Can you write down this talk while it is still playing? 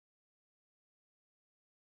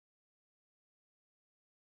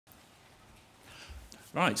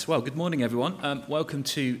Right, well, good morning, everyone. Welcome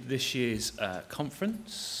to this year's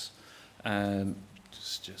conference.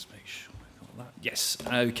 Just make sure I got that. Yes,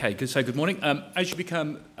 okay, good. So good morning. As you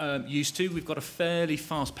become used to, we've got a fairly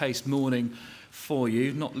fast-paced morning for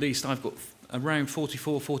you. Not least, I've got around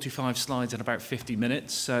 45 slides in about 50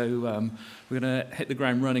 minutes. So we're going to hit the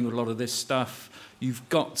ground running with a lot of this stuff. You've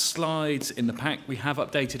got slides in the pack. We have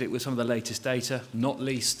updated it with some of the latest data, not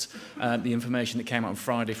least the information that came out on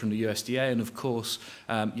Friday from the USDA, and of course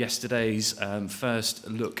yesterday's first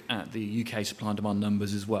look at the UK supply and demand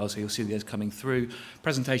numbers as well. So you'll see those coming through.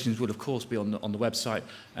 Presentations will of course be on the website,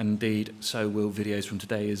 and indeed so will videos from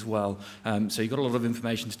today as well. So you've got a lot of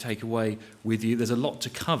information to take away with you. There's a lot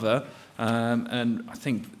to cover. And I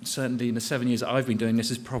think certainly in the 7 years that I've been doing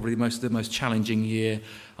this is probably the most challenging year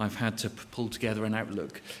I've had to pull together an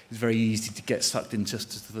outlook. It's very easy to get sucked into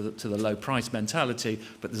to the low price mentality,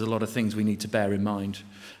 but there's a lot of things we need to bear in mind.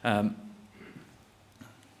 Here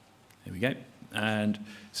we go. And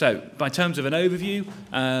so, by terms of an overview,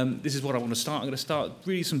 this is what I want to start. I'm going to start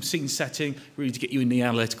really some scene setting, really to get you in the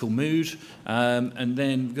analytical mood, and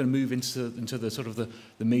then we're going to move into the sort of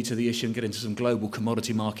the meat of the issue and get into some global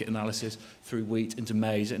commodity market analysis through wheat, into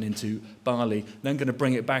maize, and into barley. Then going to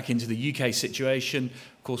bring it back into the UK situation.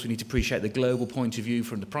 Of course, we need to appreciate the global point of view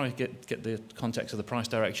from the price, get the context of the price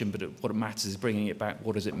direction, but what matters is bringing it back.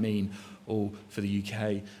 What does it mean all for the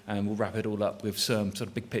UK? And we'll wrap it all up with some sort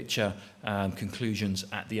of big picture conclusions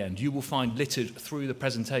at the end. You will find littered through the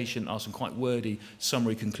presentation are some quite wordy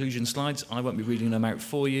summary conclusion slides. I won't be reading them out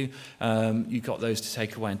for you. You've got those to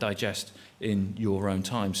take away and digest in your own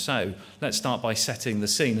time. So let's start by setting the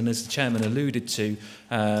scene. And as the chairman alluded to,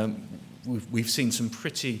 we've seen some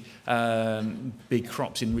pretty big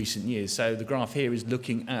crops in recent years. So the graph here is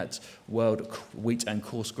looking at world wheat and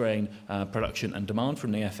coarse grain production and demand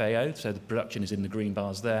from the FAO. So the production is in the green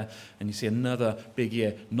bars there. And you see another big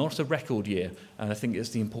year, not a record year. And I think it's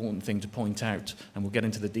the important thing to point out. And we'll get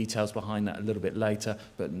into the details behind that a little bit later.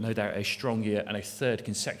 But no doubt a strong year and a third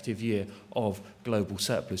consecutive year of global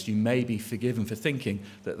surplus. You may be forgiven for thinking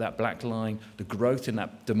that that black line, the growth in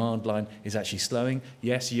that demand line is actually slowing.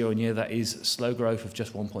 Yes, year on year, that is slow growth of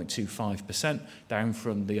just 1.25%, down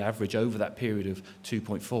from the average over that period of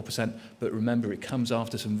 2.4%. But remember, it comes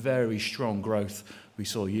after some very strong growth we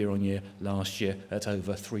saw year on year last year at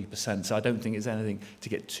over 3%. So I don't think it's anything to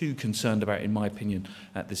get too concerned about, in my opinion,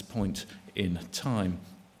 at this point in time.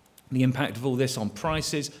 The impact of all this on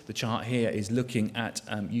prices, the chart here is looking at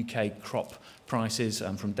UK crop prices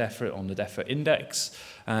from DEFRA on the DEFRA index,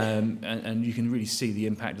 and you can really see the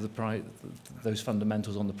impact of those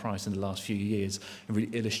fundamentals on the price in the last few years, and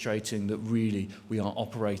really illustrating that really we are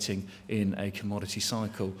operating in a commodity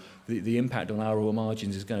cycle. The impact on our oil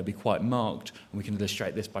margins is going to be quite marked, and we can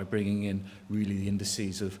illustrate this by bringing in really the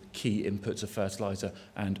indices of key inputs of fertiliser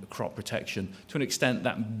and crop protection. To an extent,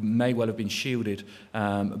 that may well have been shielded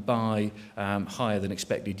by higher than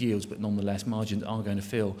expected yields, but nonetheless, margins are going to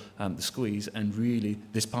feel the squeeze. And really,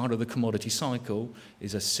 this part of the commodity cycle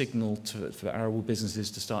is a signal for arable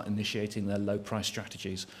businesses to start initiating their low price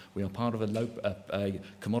strategies. We are part of a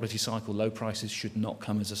commodity cycle. Low prices should not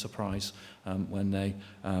come as a surprise when they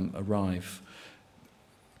arrive.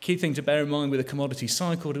 Key thing to bear in mind with a commodity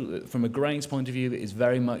cycle, from a grains point of view, it is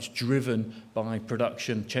very much driven by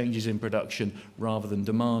production, changes in production, rather than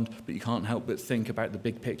demand. But you can't help but think about the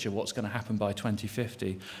big picture, what's going to happen by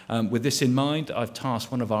 2050. With this in mind, I've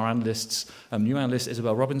tasked one of our analysts, new analyst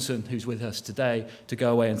Isabel Robinson, who's with us today, to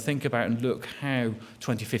go away and think about and look how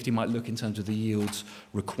 2050 might look in terms of the yields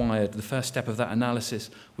required. The first step of that analysis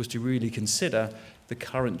was to really consider the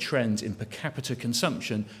current trends in per capita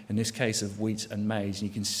consumption, in this case of wheat and maize. And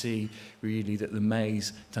you can see really that the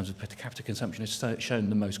maize, in terms of per capita consumption, has shown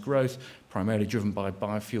the most growth, primarily driven by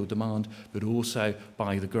biofuel demand, but also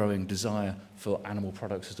by the growing desire for animal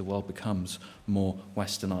products as the world becomes more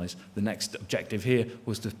westernised. The next objective here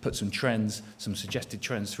was to put some trends, some suggested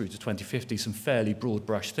trends through to 2050, some fairly broad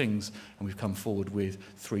brush things, and we've come forward with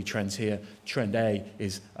 3 trends here. Trend A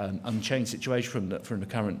is an unchanged situation from the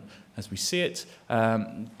current as we see it,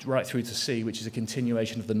 right through to C, which is a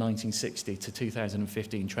continuation of the 1960 to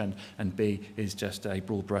 2015 trend, and B is just a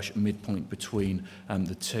broad brush midpoint between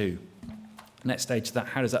the two. Next stage to that,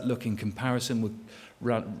 how does that look in comparison? We'll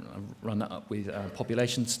run that up with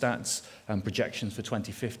population stats and projections for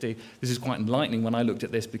 2050. This is quite enlightening when I looked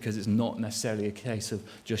at this, because it's not necessarily a case of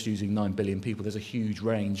just using 9 billion people. There's a huge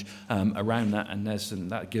range around that, and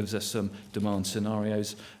that gives us some demand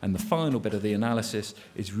scenarios. And the final bit of the analysis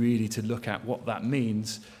is really to look at what that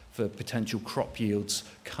means for potential crop yields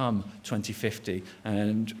come 2050.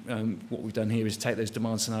 And what we've done here is take those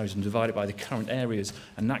demand scenarios and divide it by the current areas,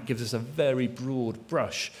 and that gives us a very broad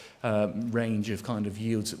brush range of kind of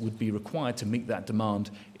yields that would be required to meet that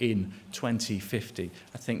demand in 2050.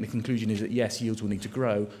 I think the conclusion is that yes, yields will need to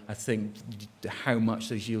grow. I think how much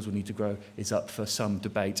those yields will need to grow is up for some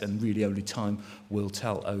debate, and really only time will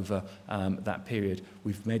tell over that period.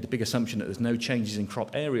 We've made the big assumption that there's no changes in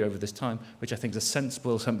crop area over this time, which I think is a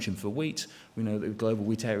sensible assumption for wheat. We know that the global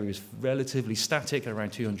wheat area is relatively static at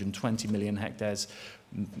around 220 million hectares,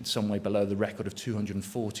 some way below the record of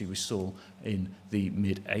 240 we saw in the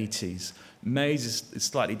mid-80s. Maize is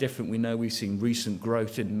slightly different. We know we've seen recent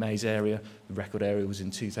growth in maize area. The record area was in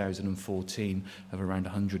 2014 of around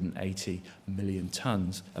 180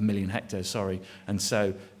 million hectares, sorry. And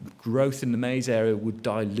so growth in the maize area would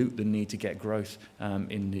dilute the need to get growth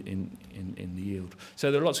in the yield.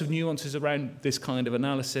 So there are lots of nuances around this kind of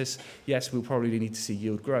analysis. Yes, we'll probably need to see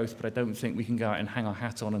yield growth, but I don't think we can go out and hang our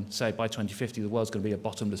hat on and say by 2050 the world's going to be a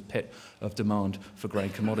bottomless pit of demand for grain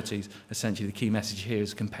commodities. Essentially, the key message here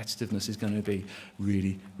is competitiveness is going to be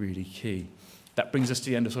really, really key. That brings us to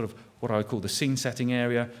the end of sort of what I would call the scene setting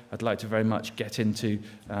area. I'd like to very much get into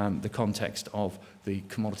the context of the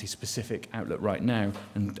commodity specific outlook right now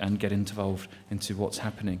and get involved into what's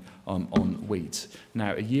happening on wheat.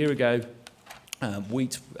 Now, a year ago,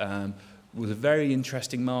 wheat was a very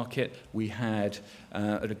interesting market. We had,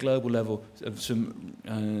 at a global level, some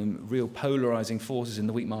real polarizing forces in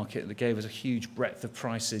the wheat market that gave us a huge breadth of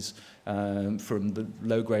prices from the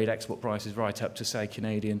low-grade export prices right up to, say,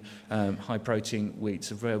 Canadian high-protein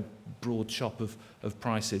wheats, a very broad shop of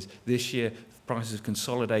prices. This year, prices have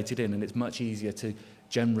consolidated in, and it's much easier to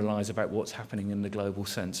generalize about what's happening in the global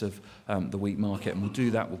sense of the wheat market. And we'll do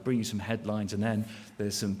that. We'll bring you some headlines, and then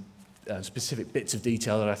there's some specific bits of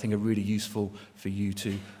detail that I think are really useful for you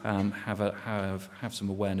to have some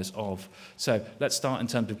awareness of. So let's start in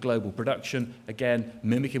terms of global production. Again,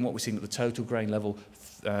 mimicking what we're seeing at the total grain level.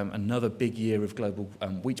 Another big year of global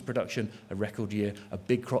wheat production, a record year, a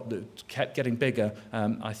big crop that kept getting bigger.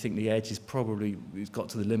 I think the edge is probably got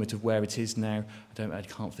to the limit of where it is now. I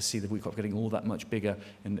can't foresee the wheat crop getting all that much bigger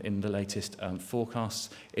in the latest forecasts.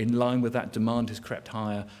 In line with that, demand has crept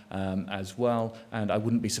higher as well, and I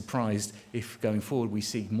wouldn't be surprised if going forward we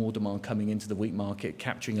see more demand coming into the wheat market,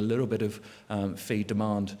 capturing a little bit of feed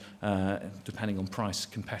demand depending on price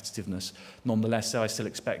competitiveness. Nonetheless, I still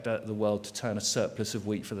expect the world to turn a surplus of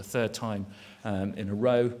wheat for the third time in a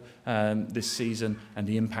row this season, and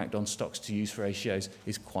the impact on stocks-to-use ratios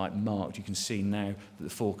is quite marked. You can see now that the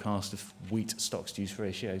forecast of wheat stocks-to-use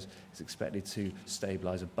ratios is expected to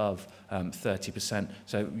stabilise above 30%.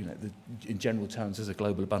 So, you know, in general terms, there's a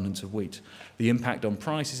global abundance of wheat. The impact on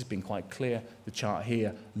prices has been quite clear. The chart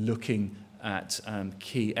here looking at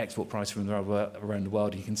key export prices from around the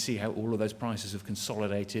world. You can see how all of those prices have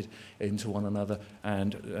consolidated into one another,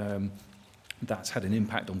 and that's had an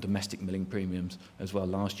impact on domestic milling premiums as well.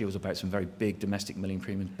 Last year was about some very big domestic milling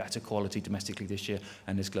premiums, better quality domestically this year,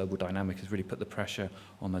 and this global dynamic has really put the pressure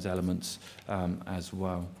on those elements as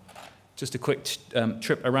well. Just a quick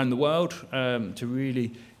trip around the world to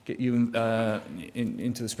really get you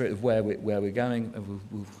into the spirit of where we're going.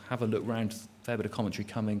 We'll have a look around, a fair bit of commentary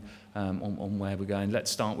coming on where we're going.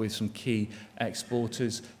 Let's start with some key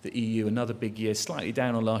exporters. The EU, another big year, slightly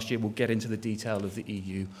down on last year. We'll get into the detail of the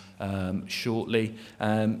EU shortly.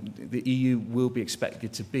 The EU will be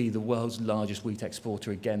expected to be the world's largest wheat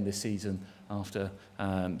exporter again this season after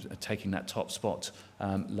taking that top spot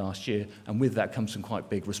last year. And with that comes some quite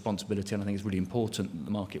big responsibility, and I think it's really important that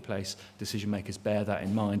the marketplace decision makers bear that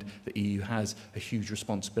in mind. The EU has a huge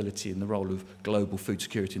responsibility in the role of global food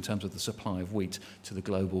security in terms of the supply of wheat to the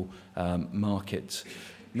global market.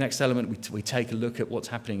 Next element, we take a look at what's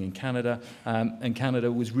happening in Canada, and Canada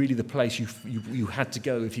was really the place you had to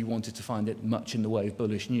go if you wanted to find it much in the way of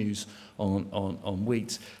bullish news on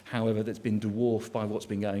wheat. However, that's been dwarfed by what's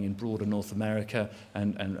been going in broader North America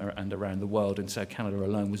and around the world, and so Canada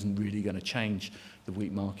alone wasn't really going to change the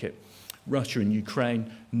wheat market. Russia and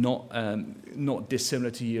Ukraine, not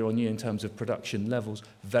dissimilar to year on year in terms of production levels,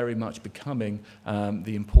 very much becoming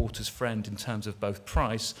the importer's friend in terms of both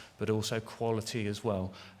price but also quality as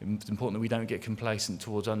well. It's important that we don't get complacent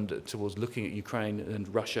towards looking at Ukraine and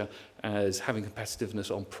Russia as having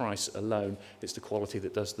competitiveness on price alone. It's the quality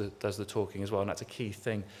that does the talking as well, and that's a key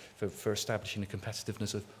thing for establishing the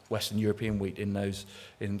competitiveness of Western European wheat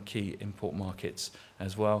in key import markets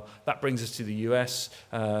as well. That brings us to the US.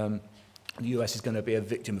 The US is going to be a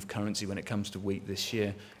victim of currency when it comes to wheat this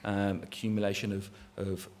year, accumulation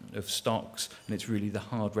of stocks, and it's really the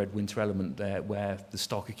hard red winter element there where the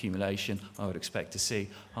stock accumulation I would expect to see.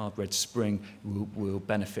 Hard red spring will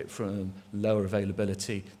benefit from lower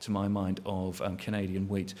availability, to my mind, of Canadian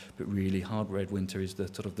wheat, but really hard red winter is the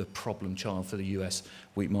sort of the problem child for the US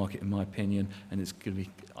wheat market, in my opinion, and it's going to be,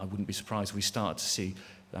 I wouldn't be surprised if we start to see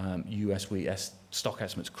US wheat stock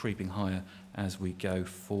estimates creeping higher as we go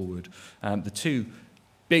forward. The two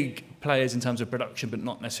big players in terms of production, but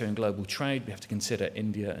not necessarily in global trade, we have to consider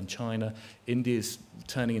India and China. India is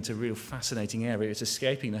turning into a real fascinating area. It's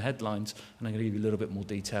escaping the headlines, and I'm going to give you a little bit more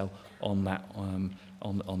detail on that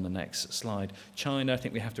on the next slide. China, I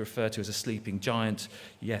think we have to refer to as a sleeping giant.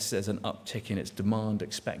 Yes, there's an uptick in its demand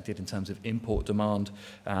expected in terms of import demand,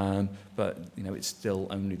 but it's still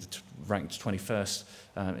only ranked 21st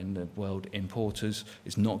in the world importers.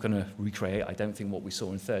 It's not going to recreate, I don't think, what we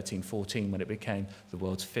saw in 13-14 when it became the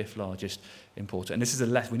world's 5th largest importer. And this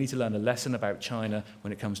is we need to learn a lesson about China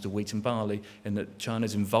when it comes to wheat and barley, in that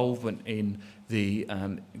China's involvement in the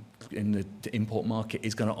import market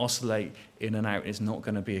is going to oscillate in and out. It's not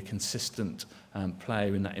going to be a consistent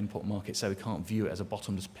player in that import market, so we can't view it as a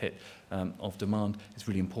bottomless pit of demand. It's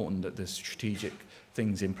really important that there's strategic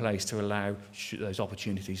things in place to allow those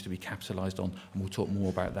opportunities to be capitalised on, and we'll talk more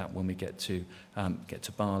about that when we get to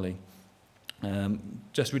barley.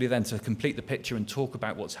 Just really then to complete the picture and talk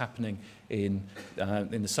about what's happening in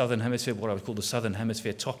the southern hemisphere, what I would call the southern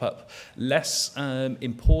hemisphere top-up. Less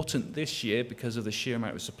important this year because of the sheer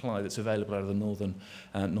amount of supply that's available out of the northern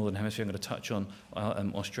hemisphere. I'm going to touch on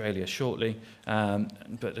Australia shortly,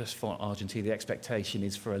 but just for Argentina, the expectation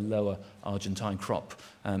is for a lower Argentine crop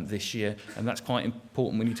this year, and that's quite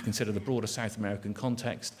important. We need to consider the broader South American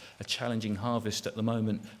context, a challenging harvest at the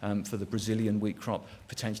moment for the Brazilian wheat crop,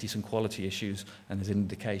 potentially some quality issues, and there's an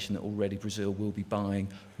indication that already Brazil will be buying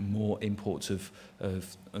more imports of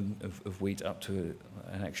wheat, up to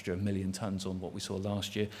an extra 1 million tonnes on what we saw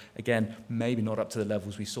last year. Again, maybe not up to the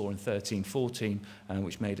levels we saw in 13-14,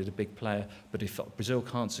 which made it a big player, but if Brazil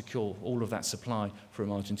can't secure all of that supply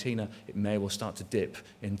from Argentina, it may well start to dip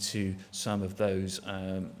into some of those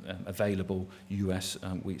available US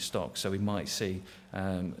wheat stocks. So we might see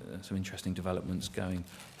some interesting developments going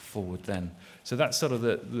forward then. So that's sort of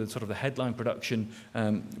the headline production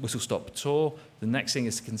whistle-stop tour. The next thing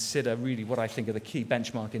is to consider really what I think are the key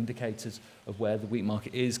benchmark indicators of where the wheat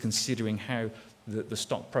market is, considering how the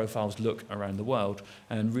stock profiles look around the world.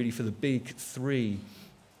 And really for the big three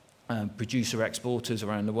producer exporters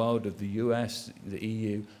around the world of the US, the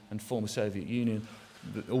EU, and former Soviet Union,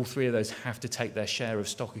 all three of those have to take their share of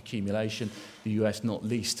stock accumulation, the US not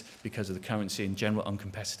least because of the currency and general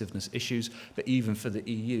uncompetitiveness issues, but even for the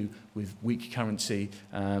EU with weak currency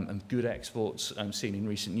and good exports seen in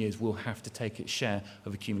recent years will have to take its share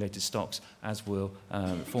of accumulated stocks, as will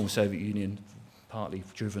former Soviet Union, partly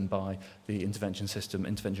driven by the intervention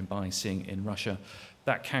buying seen in Russia.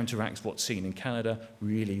 That counteracts what's seen in Canada.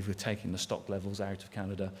 Really, we're taking the stock levels out of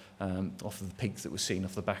Canada off of the peaks that were seen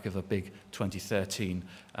off the back of a big 2013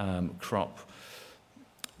 crop.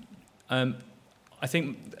 I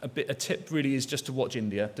think a tip really is just to watch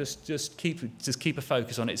India. Just keep a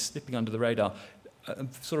focus on it. It's slipping under the radar.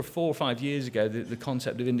 Sort of 4 or 5 years ago, the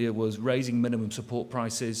concept of India was raising minimum support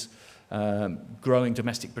prices, growing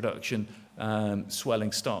domestic production,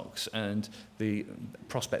 swelling stocks, and the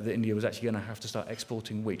prospect that India was actually going to have to start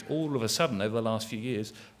exporting wheat. All of a sudden, over the last few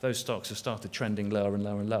years, those stocks have started trending lower and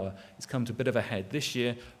lower and lower. It's come to a bit of a head. This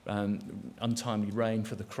year, untimely rain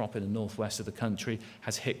for the crop in the northwest of the country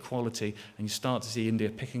has hit quality, and you start to see India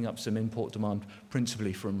picking up some import demand,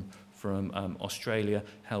 principally from Australia,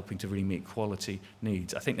 helping to really meet quality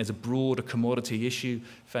needs. I think there's a broader commodity issue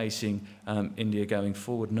facing India going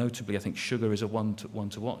forward. Notably, I think sugar is a one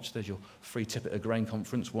to watch. There's your free tip at a grain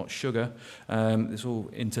conference, watch sugar. It's all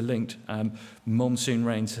interlinked. Monsoon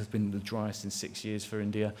rains have been the driest in 6 years for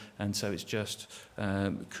India, and so it's just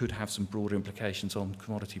could have some broader implications on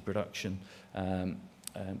commodity production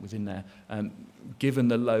within there. Given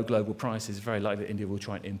the low global prices, it's very likely that India will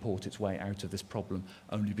try and import its way out of this problem,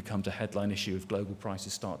 only becomes a headline issue if global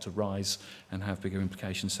prices start to rise and have bigger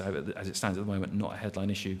implications. So as it stands at the moment, not a headline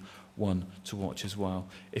issue, one to watch as well.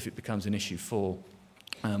 If it becomes an issue for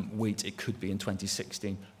wheat, it could be in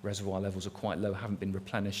 2016. Reservoir levels are quite low, haven't been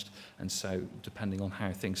replenished, and so depending on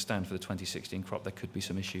how things stand for the 2016 crop, there could be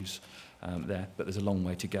some issues there, but there's a long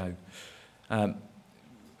way to go.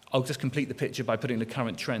 I'll just complete the picture by putting the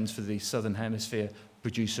current trends for the southern hemisphere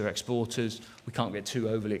producer exporters. We can't get too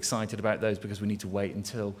overly excited about those because we need to wait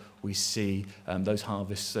until we see those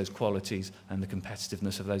harvests, those qualities, and the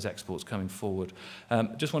competitiveness of those exports coming forward.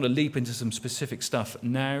 Just want to leap into some specific stuff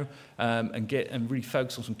now and really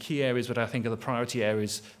focus on some key areas that I think are the priority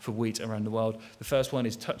areas for wheat around the world. The first one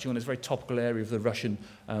is touching on this very topical area of the Russian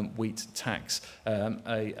wheat tax,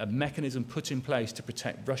 a mechanism put in place to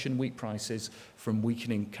protect Russian wheat prices from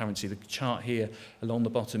weakening currency. The chart here along the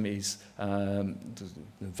bottom is the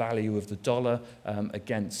value of the dollar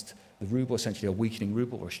against the ruble, essentially a weakening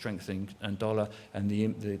ruble or a strengthening dollar, and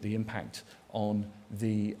the impact on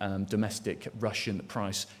the domestic Russian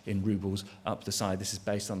price in rubles up the side. This is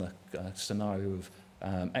based on a scenario of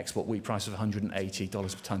export wheat price of $180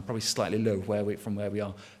 per tonne, probably slightly low from where we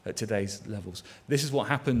are at today's levels. This is what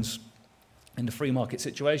happens in the free market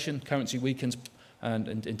situation. Currency weakens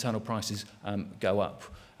and internal prices go up.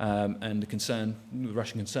 And the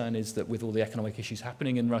Russian concern is that with all the economic issues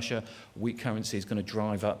happening in Russia, weak currency is going to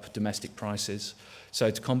drive up domestic prices. So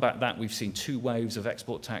to combat that, we've seen 2 waves of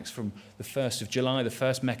export tax from the 1st of July. The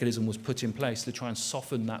first mechanism was put in place to try and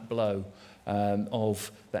soften that blow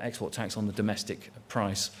of the export tax on the domestic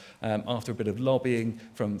price. After a bit of lobbying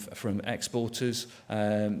from exporters,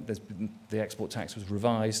 the export tax was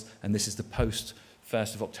revised, and this is the post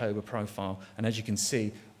 1st of October profile. And as you can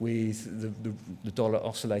see, with the dollar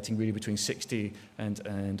oscillating really between 60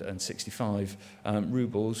 and 65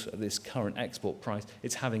 rubles at this current export price,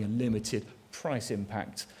 it's having a limited price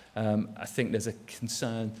impact. I think there's a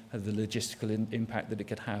concern of the logistical impact that it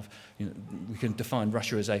could have. We can define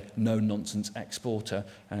Russia as a no-nonsense exporter,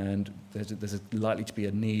 and there's likely to be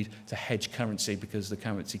a need to hedge currency because the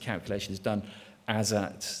currency calculation is done as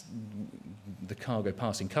at the cargo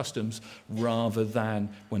passing customs rather than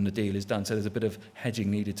when the deal is done. So there's a bit of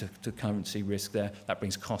hedging needed to currency risk there. That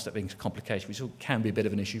brings cost, that brings complication, which can be a bit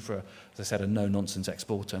of an issue for, as I said, a no-nonsense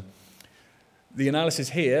exporter. The analysis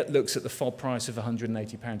here looks at the FOB price of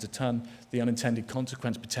 £180 a tonne. The unintended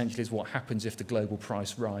consequence potentially is what happens if the global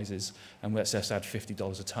price rises, and let's just add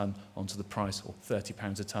 $50 a tonne onto the price, or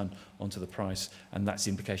 £30 a tonne onto the price, and that's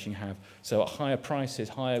the implication you have. So at higher prices,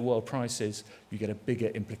 higher world prices, you get a bigger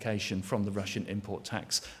implication from the Russian import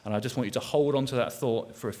tax. And I just want you to hold on to that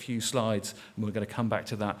thought for a few slides, and we're going to come back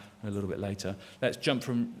to that a little bit later. Let's jump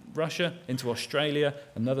from Russia into Australia,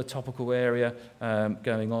 another topical area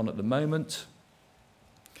going on at the moment.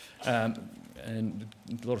 And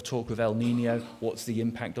a lot of talk of El Nino. What's the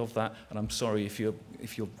impact of that? And I'm sorry if you're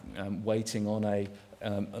waiting on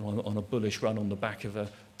a bullish run on the back of a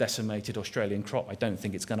decimated Australian crop. I don't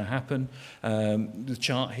think it's going to happen. The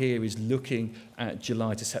chart here is looking at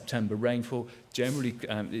July to September rainfall. Generally,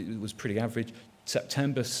 it was pretty average.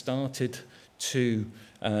 September started to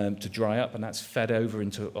dry up, and that's fed over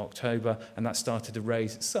into October, and that started to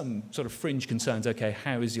raise some sort of fringe concerns. Okay,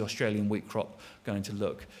 how is the Australian wheat crop going to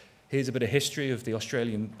look? Here's a bit of history of the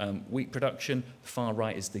Australian wheat production. The far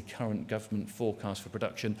right is the current government forecast for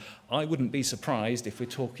production. I wouldn't be surprised if we're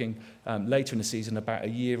talking later in the season about a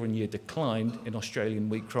year-on-year decline in Australian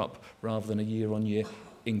wheat crop rather than a year-on-year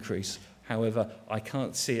increase. However, I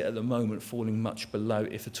can't see it at the moment falling much below,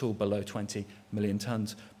 if at all, below 20 million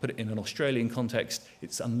tonnes. Put it in an Australian context,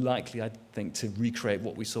 it's unlikely, I think, to recreate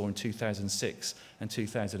what we saw in 2006 and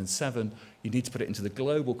 2007. You need to put it into the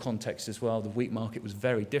global context as well. The wheat market was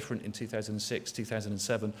very different in 2006,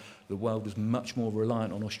 2007. The world was much more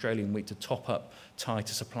reliant on Australian wheat to top up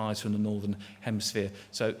tighter supplies from the Northern Hemisphere.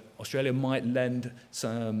 So Australia might lend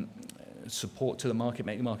some support to the market,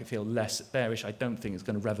 make the market feel less bearish. I don't think it's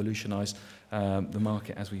going to revolutionise the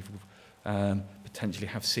market as we've potentially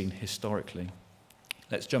have seen historically.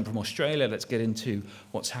 Let's jump from Australia. Let's get into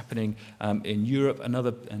what's happening in Europe.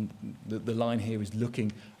 The line here is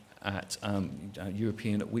looking at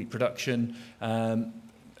European wheat production.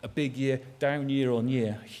 A big year, down year on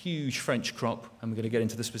year, huge French crop, and we're going to get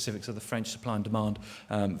into the specifics of the French supply and demand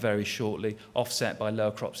very shortly, offset by lower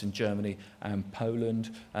crops in Germany and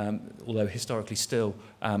Poland, although historically still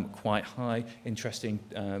quite high. Interesting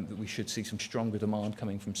that we should see some stronger demand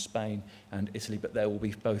coming from Spain and Italy, but there will be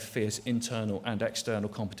both fierce internal and external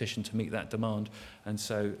competition to meet that demand, and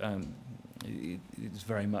so it's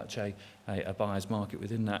very much a buyer's market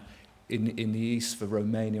within that. In the east, for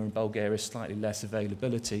Romania and Bulgaria, slightly less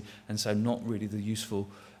availability, and so not really the useful,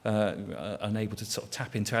 unable to sort of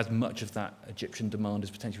tap into as much of that Egyptian demand as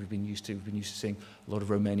potentially we've been used to. We've been used to seeing a lot of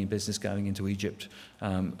Romanian business going into Egypt,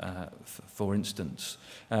 for instance.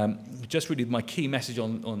 Just really my key message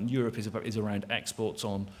on Europe is around exports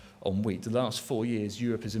on on wheat. The last 4 years,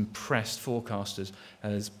 Europe has impressed forecasters,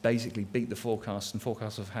 has basically beat the forecasts, and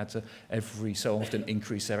forecasters have had to every so often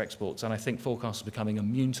increase their exports. And I think forecasters are becoming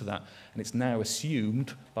immune to that, and it's now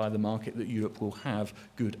assumed by the market that Europe will have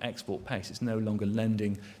good export pace. It's no longer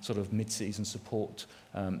lending sort of mid-season support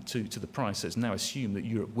to the price. So it's now assumed that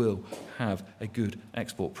Europe will have a good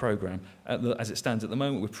export programme. As it stands at the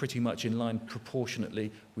moment, we're pretty much in line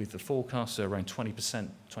proportionately with the forecast, so around 20%,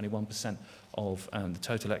 21% of the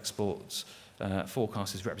total exports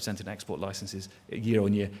forecast is represented in export licenses year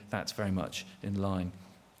on year. That's very much in line.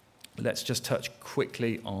 Let's just touch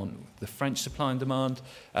quickly on the French supply and demand.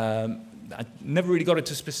 I never really got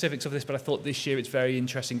into specifics of this, but I thought this year it's very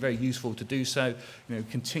interesting, very useful to do so. You know,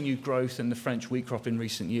 continued growth in the French wheat crop in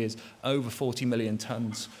recent years, over 40 million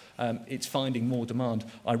tonnes. It's finding more demand.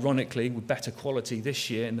 Ironically, with better quality this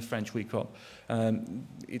year in the French wheat crop,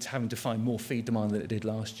 it's having to find more feed demand than it did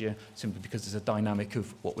last year, simply because there's a dynamic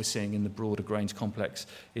of what we're seeing in the broader grains complex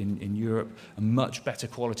in Europe. A much better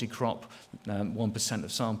quality crop, 1%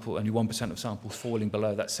 of sample, only 1% of samples falling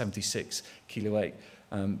below that 76 kilo weight.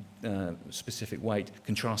 Specific weight.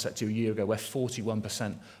 Contrast that to a year ago where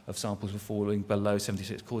 41% of samples were falling below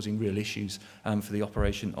 76, causing real issues for the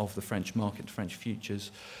operation of the French market, French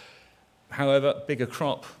futures. However, bigger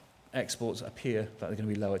crop, exports appear that they're going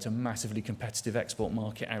to be lower. It's a massively competitive export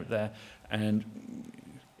market out there, and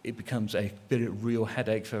it becomes a bit of a real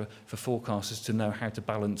headache for forecasters to know how to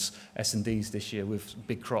balance S&Ds this year with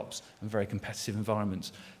big crops and very competitive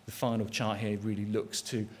environments. The final chart here really looks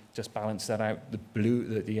to just balance that out.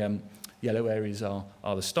 The yellow areas are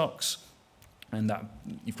the stocks, and that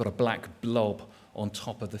you've got a black blob on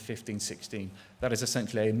top of the 15-16. That is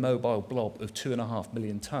essentially a mobile blob of 2.5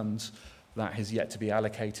 million tonnes that has yet to be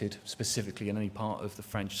allocated specifically in any part of the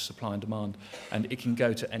French supply and demand, and it can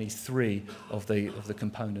go to any three of the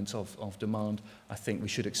components of demand. I think we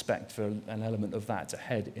should expect for an element of that to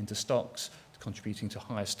head into stocks, contributing to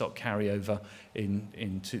higher stock carryover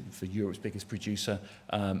for Europe's biggest producer,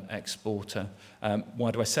 exporter.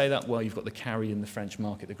 Why do I say that? Well, you've got the carry in the French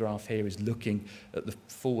market. The graph here is looking at the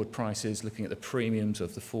forward prices, looking at the premiums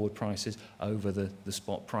of the forward prices over the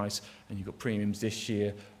spot price, and you've got premiums this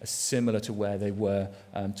year similar to where they were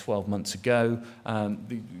 12 months ago.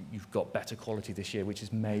 You've got better quality this year, which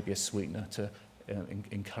is maybe a sweetener to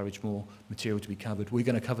encourage more material to be covered. We're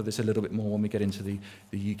going to cover this a little bit more when we get into the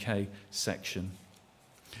UK section.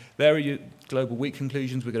 There are your global wheat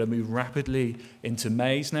conclusions. We're going to move rapidly into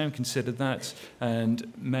maize now, consider that.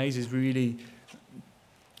 And maize is really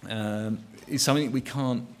is something we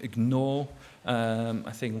can't ignore.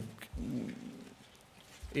 I think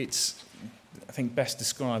it's best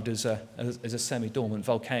described as a semi-dormant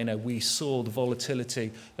volcano. We saw the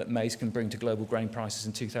volatility that maize can bring to global grain prices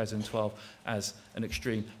in 2012 as an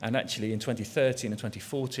extreme, and actually in 2013 and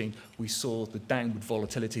 2014 we saw the downward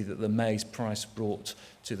volatility that the maize price brought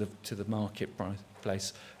to the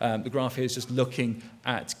marketplace. The graph here is just looking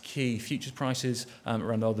at key futures prices.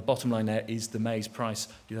 Around the bottom line there is the maize price.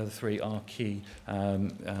 The other three are key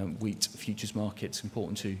wheat futures markets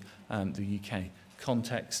important to the UK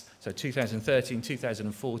context. So 2013,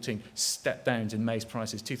 2014, step downs in maize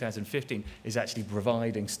prices. 2015 is actually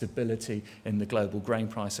providing stability in the global grain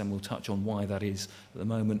price, and we'll touch on why that is at the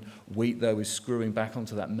moment. Wheat, though, is screwing back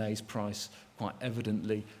onto that maize price quite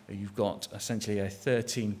evidently. You've got essentially a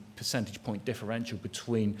 13 percentage point differential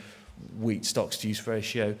between wheat stocks to use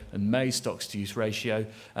ratio and maize stocks to use ratio.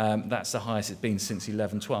 That's the highest it's been since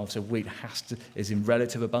 11-12. So wheat is in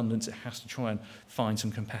relative abundance. It has to try and find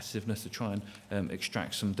some competitiveness to try and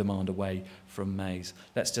extract some demand away from maize.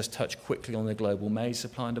 Let's just touch quickly on the global maize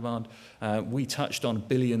supply and demand. We touched on 1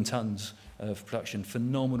 billion tonnes of production.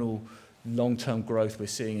 Phenomenal long-term growth we're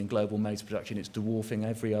seeing in global maize production. It's dwarfing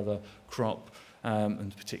every other crop.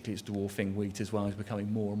 And particularly it's dwarfing wheat as well. It's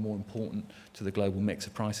becoming more and more important to the global mix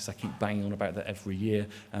of prices. I keep banging on about that every year,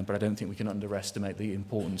 but I don't think we can underestimate the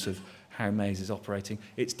importance of how maize is operating.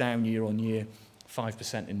 It's down year on year,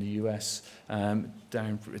 5% in the US,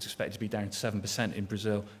 it's expected to be down 7% in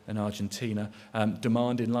Brazil and Argentina.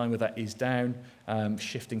 Demand in line with that is down,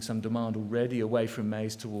 shifting some demand already away from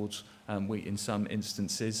maize towards wheat in some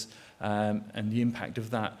instances. And the impact of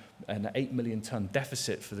that, an 8 million tonne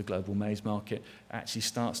deficit for the global maize market, actually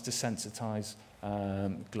starts to sensitise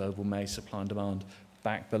global maize supply and demand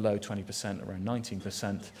back below 20%, around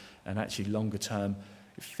 19%, and actually longer term,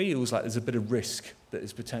 feels like there's a bit of risk that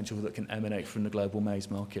is potential that can emanate from the global maize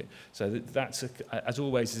market. So that's, as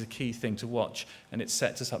always, is a key thing to watch, and it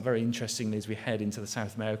sets us up very interestingly as we head into the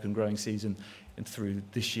South American growing season and through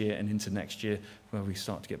this year and into next year, where we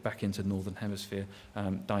start to get back into Northern Hemisphere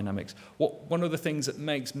dynamics. One of the things that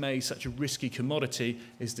makes maize such a risky commodity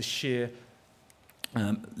is the sheer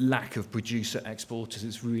lack of producer exporters.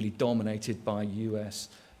 It's really dominated by US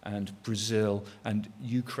and Brazil and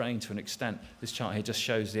Ukraine to an extent. This chart here just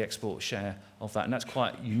shows the export share of that, and that's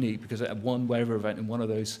quite unique because one weather event in one of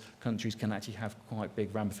those countries can actually have quite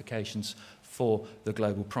big ramifications for the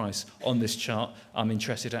global price. On this chart, I'm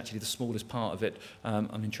interested, actually the smallest part of it,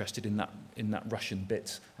 I'm interested in that Russian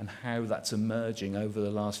bit and how that's emerging over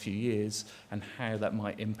the last few years and how that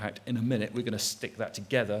might impact. In a minute, we're going to stick that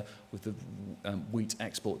together with the wheat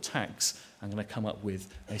export tax. I'm going to come up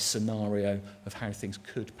with a scenario of how things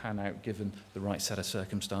could pan out given the right set of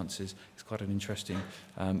circumstances. It's quite an interesting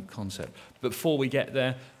concept. But before we get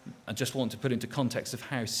there, I just want to put into context of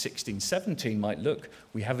how 16-17 might look.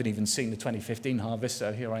 We haven't even seen the 2015 harvest,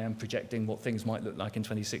 so here I am projecting what things might look like in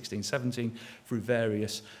 2016-17 through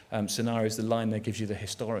various scenarios. The line there gives you the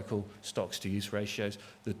historical stocks-to-use ratios.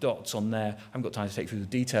 The dots on there, I haven't got time to take through the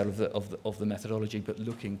detail of the methodology, but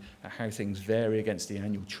looking at how things vary against the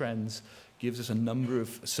annual trends gives us a number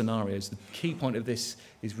of scenarios. The key point of this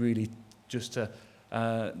is really just to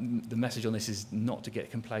the message on this is not to get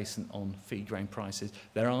complacent on feed grain prices.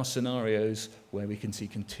 There are scenarios where we can see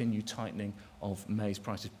continued tightening of maize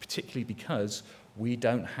prices, particularly because we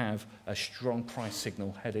don't have a strong price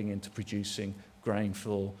signal heading into producing grain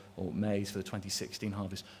for or maize for the 2016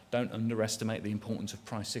 harvest. Don't underestimate the importance of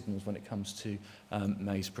price signals when it comes to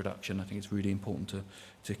maize production. I think it's really important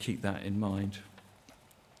to keep that in mind.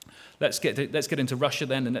 Let's get into Russia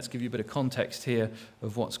then, and let's give you a bit of context here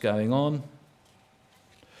of what's going on.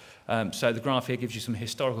 So the graph here gives you some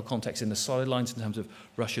historical context in the solid lines in terms of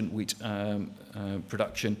Russian wheat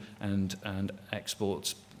production and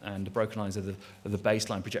exports, and the broken lines are the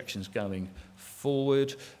baseline projections going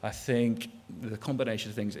forward. I think the combination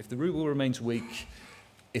of things, if the ruble remains weak,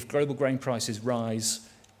 if global grain prices rise,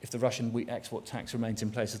 if the Russian wheat export tax remains in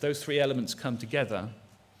place, if those three elements come together,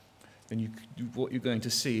 then what you're going to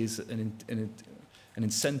see is an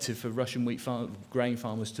incentive for Russian grain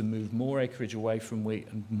farmers to move more acreage away from wheat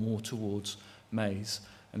and more towards maize.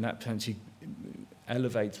 And that potentially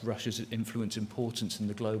elevates Russia's influence, importance in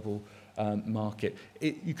the global market.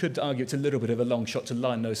 You could argue it's a little bit of a long shot to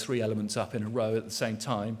line those three elements up in a row at the same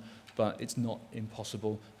time, but it's not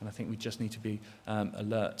impossible, and I think we just need to be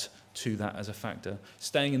alert to that as a factor.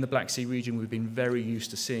 Staying in the Black Sea region, we've been very used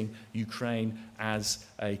to seeing Ukraine as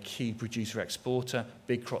a key producer exporter,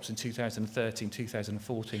 big crops in 2013,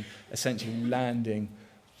 2014, essentially landing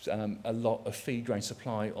a lot of feed grain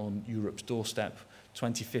supply on Europe's doorstep.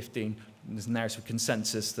 2015, there's now some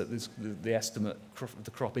consensus that the estimate of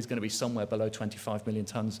the crop is going to be somewhere below 25 million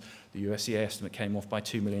tonnes. The USDA estimate came off by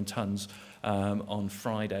 2 million tonnes on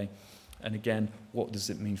Friday. And again, what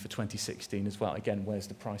does it mean for 2016 as well? Again, where's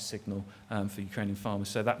the price signal for Ukrainian farmers?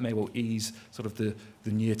 So that may well ease sort of the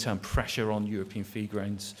near-term pressure on European feed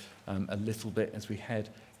grains a little bit as we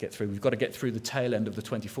get through. We've got to get through the tail end of the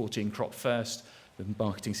 2014 crop first. The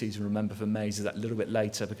marketing season, remember, for maize is that little bit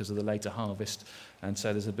later because of the later harvest. And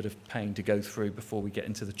so there's a bit of pain to go through before we get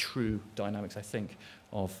into the true dynamics, I think,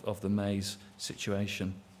 of the maize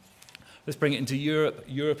situation. Let's bring it into Europe.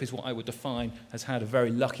 Europe is what I would define has had a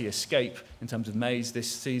very lucky escape in terms of maize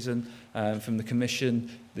this season. From the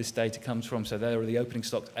Commission, this data comes from. So there are the opening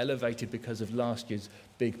stocks elevated because of last year's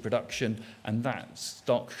big production, and that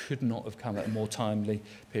stock could not have come at a more timely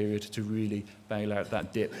period to really bail out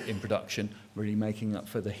that dip in production, really making up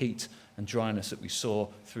for the heat and dryness that we saw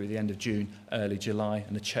through the end of June, early July,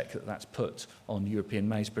 and the check that that's put on European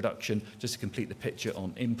maize production. Just to complete the picture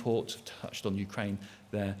on imports, I've touched on Ukraine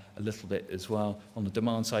there a little bit as well. On the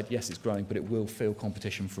demand side, yes, it's growing, but it will feel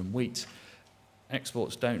competition from wheat.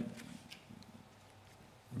 Exports don't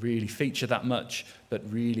really feature that much, but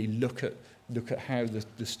really look at how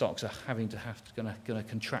the stocks are going to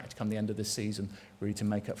contract come the end of this season, really to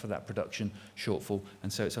make up for that production shortfall.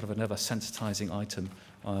 And so it's sort of another sensitizing item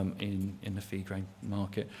in the feed grain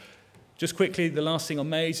market. Just quickly, the last thing on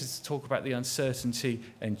maize is to talk about the uncertainty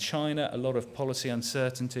in China, a lot of policy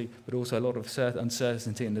uncertainty, but also a lot of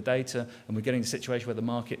uncertainty in the data, and we're getting to a situation where the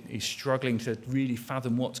market is struggling to really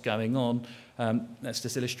fathom what's going on. Let's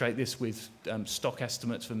just illustrate this with stock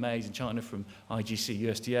estimates for maize in China from IGC,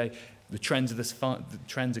 USDA. The trends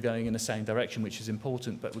are going in the same direction, which is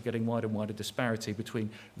important, but we're getting wider and wider disparity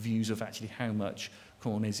between views of actually how much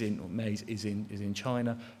corn is in, or maize is in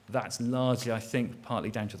China. That's largely, I think, partly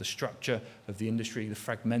down to the structure of the industry, the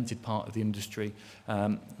fragmented part of the industry.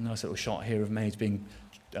 Nice little shot here of maize being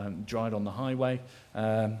dried on the highway.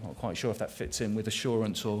 Not quite sure if that fits in with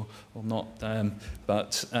assurance or not,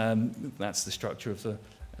 but that's the structure of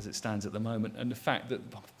as it stands at the moment, and the fact that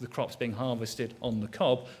the crop's being harvested on the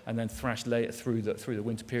cob and then thrashed later through the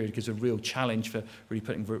winter period gives a real challenge for really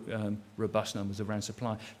putting robust numbers around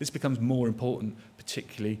supply. This becomes more important,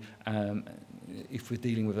 particularly if we're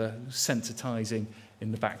dealing with a sensitising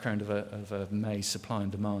in the background of a maize supply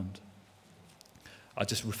and demand. I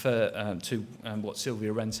just refer to what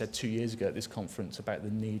Sylvia Wren said 2 years ago at this conference about the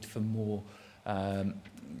need for more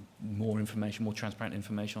information, more transparent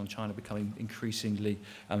information on China becoming increasingly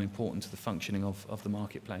important to the functioning of the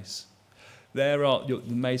marketplace. There are the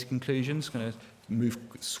maize conclusions. Going to move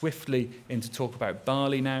swiftly into talk about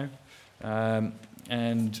barley now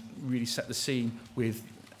and really set the scene with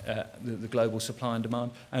the global supply and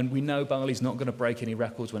demand. And we know barley's not going to break any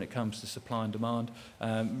records when it comes to supply and demand.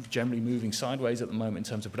 Generally moving sideways at the moment in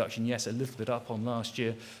terms of production. Yes, a little bit up on last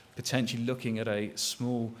year, potentially looking at a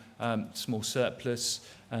small surplus,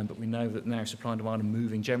 but we know that now supply and demand are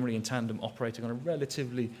moving generally in tandem, operating on a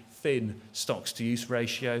relatively thin stocks-to-use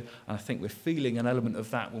ratio. And I think we're feeling an element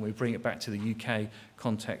of that when we bring it back to the UK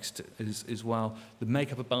context as well. The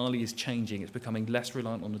makeup of barley is changing. It's becoming less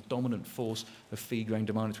reliant on the dominant force of feed grain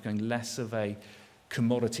demand. It's becoming less of a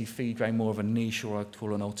commodity feed grain, more of a niche, or I'd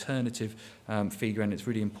call an alternative feed grain. It's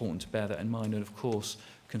really important to bear that in mind. And of course,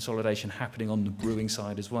 consolidation happening on the brewing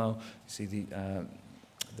side as well. You see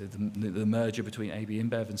the merger between AB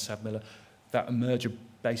InBev and SABMiller. That merger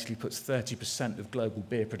basically puts 30% of global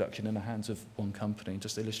beer production in the hands of one company, and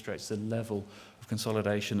just illustrates the level of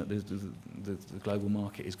consolidation that the global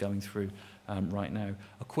market is going through right now.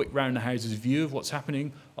 A quick round the houses view of what's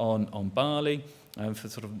happening on barley. For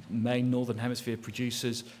sort of main northern hemisphere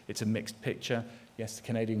producers, it's a mixed picture. Yes, the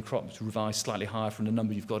Canadian crop's revised slightly higher from the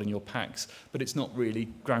number you've got in your packs, but it's not really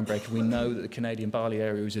groundbreaking. We know that the Canadian barley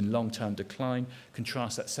area is in long-term decline.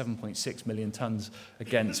 Contrast that 7.6 million tonnes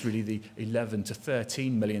against really the 11 to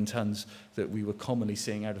 13 million tonnes that we were commonly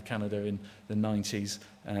seeing out of Canada in the 90s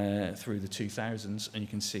through the 2000s, and you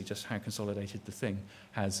can see just how consolidated the thing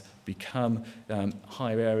has become.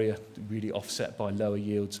 Higher area really offset by lower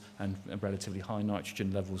yields and relatively high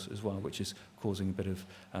nitrogen levels as well, which is causing a bit of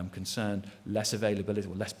concern. Less availability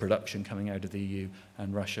or less production coming out of the EU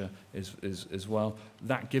and Russia as well.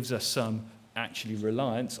 That gives us some actually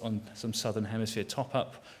reliance on some southern hemisphere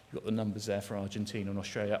top-up. You've got the numbers there for Argentina and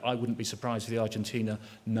Australia. I wouldn't be surprised if the Argentina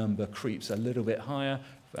number creeps a little bit higher.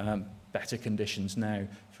 Better conditions now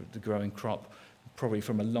for the growing crop. Probably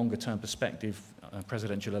from a longer-term perspective,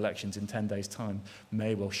 presidential elections in 10 days' time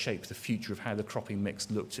may well shape the future of how the cropping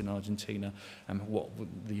mix looks in Argentina and what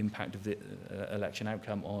the impact of the election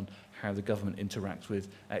outcome on how the government interacts with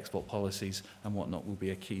export policies and whatnot will be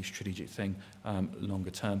a key strategic thing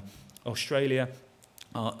longer term. Australia,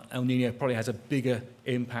 El Nino probably has a bigger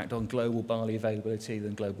impact on global barley availability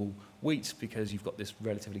than global wheat, because you've got this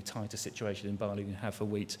relatively tighter situation in barley than you have for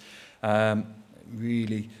wheat.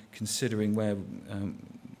 Really considering where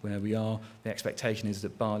we are, the expectation is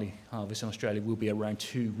that barley harvest in Australia will be around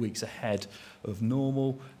 2 weeks ahead of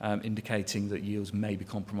normal, indicating that yields may be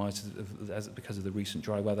compromised because of the recent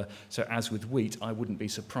dry weather. So as with wheat, I wouldn't be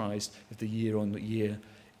surprised if the year-on-year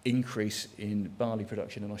increase in barley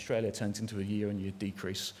production in Australia turns into a year-on-year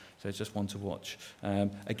decrease. So it's just one to watch.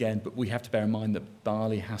 Again, but we have to bear in mind that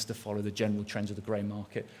barley has to follow the general trends of the grain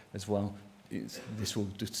market as well. This will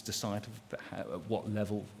just decide at what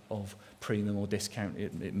level of premium or discount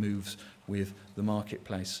it moves with the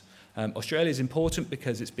marketplace. Australia is important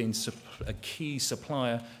because it's been a key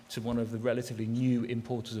supplier to one of the relatively new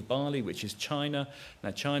importers of barley, which is China.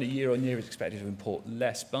 Now, China year on year is expected to import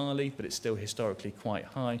less barley, but it's still historically quite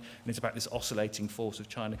high. And it's about this oscillating force of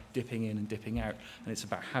China dipping in and dipping out. And it's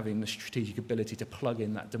about having the strategic ability to plug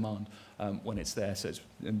in that demand when it's there. So it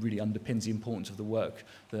really underpins the importance of the work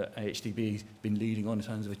that AHDB has been leading on in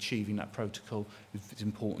terms of achieving that protocol. It's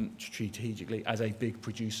important strategically as a big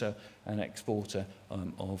producer and exporter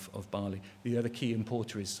of barley. The other key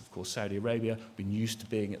importer is, of course, Saudi Arabia, been used to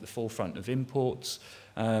being at the forefront of imports.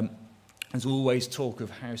 There's always talk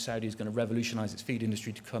of how Saudi is going to revolutionise its feed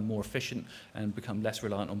industry to become more efficient and become less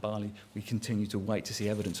reliant on barley. We continue to wait to see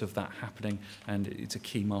evidence of that happening, and it's a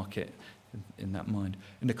key market in that mind.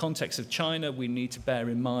 In the context of China, we need to bear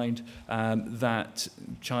in mind that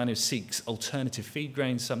China seeks alternative feed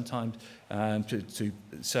grains sometimes to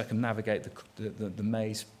circumnavigate the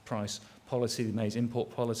maize price policy, the maize import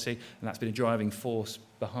policy, and that's been a driving force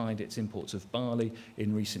behind its imports of barley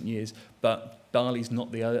in recent years. But barley's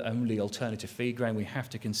not the only alternative feed grain. We have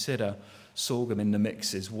to consider sorghum in the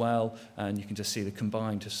mix as well, and you can just see the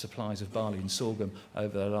combined supplies of barley and sorghum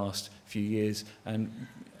over the last few years. And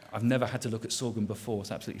I've never had to look at sorghum before. It's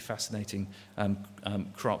an absolutely fascinating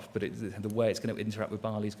crop, but the way it's going to interact with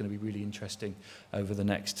barley is going to be really interesting over the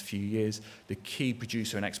next few years. The key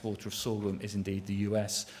producer and exporter of sorghum is indeed the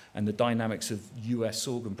US, and the dynamics of US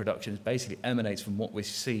sorghum production basically emanates from what we've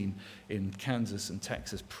seen in Kansas and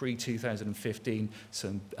Texas pre-2015,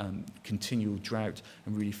 some continual drought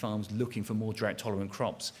and really farms looking for more drought-tolerant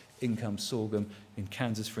crops. In comes sorghum. In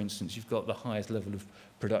Kansas, for instance, you've got the highest level of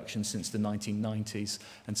production since the 1990s,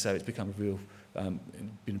 and so it's become a real,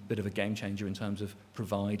 been a bit of a game changer in terms of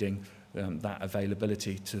providing that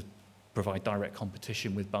availability to provide direct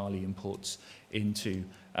competition with barley imports into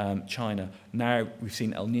China. Now we've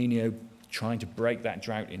seen El Nino trying to break that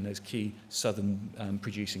drought in those key southern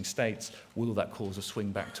producing states. Will that cause a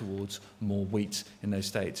swing back towards more wheat in those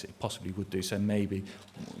states? It possibly would do. So maybe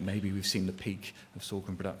we've seen the peak of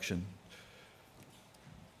sorghum production.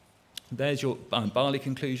 There's your barley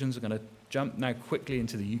conclusions. I'm going to jump now quickly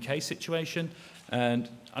into the UK situation, and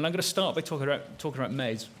I'm going to start by talking about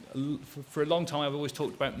maize. For a long time, I've always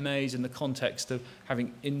talked about maize in the context of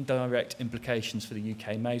having indirect implications for the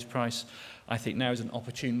UK maize price. I think now is an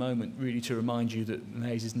opportune moment really to remind you that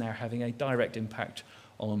maize is now having a direct impact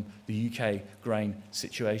on the UK grain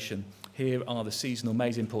situation. Here are the seasonal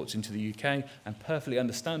maize imports into the UK, and perfectly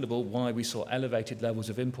understandable why we saw elevated levels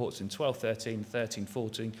of imports in 12-13,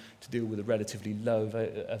 13-14 to deal with a relatively low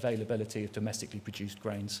availability of domestically produced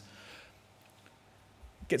grains.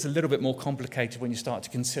 It gets a little bit more complicated when you start to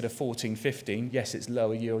consider 14-15. Yes, it's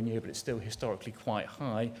lower year on year, but it's still historically quite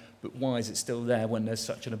high. But why is it still there when there's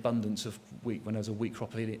such an abundance of wheat, when there's a wheat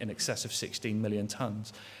crop in excess of 16 million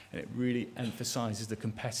tonnes? And it really emphasises the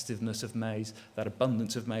competitiveness of maize, that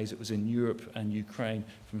abundance of maize that was in Europe and Ukraine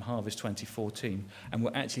from harvest 2014. And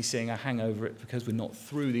we're actually seeing a hangover because we're not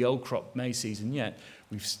through the old crop maize season yet.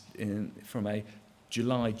 From a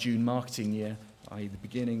July-June marketing year, i.e. the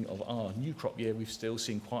beginning of our new crop year, we've still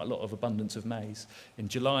seen quite a lot of abundance of maize. In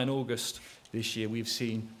July and August this year, we've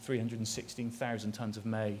seen 316,000 tonnes of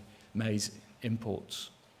maize imports.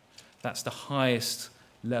 That's the highest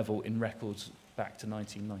level in records back to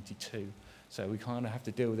 1992. So we kind of have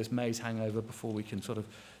to deal with this maize hangover before we can sort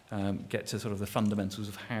of get to sort of the fundamentals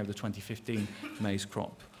of how the 2015 maize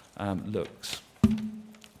crop looks.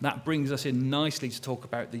 That brings us in nicely to talk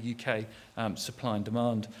about the UK supply and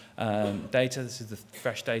demand data. This is the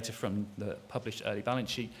fresh data from the published early balance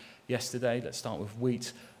sheet yesterday. Let's start with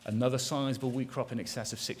wheat. Another sizable wheat crop in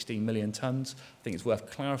excess of 16 million tonnes. I think it's worth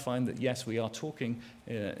clarifying that, yes, we are talk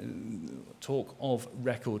of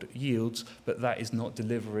record yields, but that is not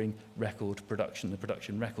delivering record production. The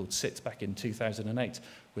production record sits back in 2008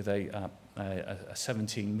 with a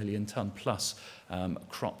 17 million tonne plus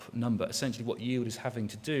crop number. Essentially what yield is having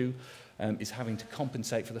to do is having to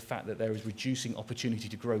compensate for the fact that there is reducing opportunity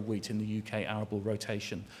to grow wheat in the UK arable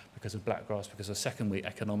rotation because of blackgrass, because of second wheat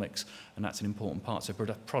economics, and that's an important part. So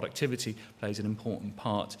productivity plays an important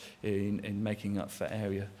part in making up for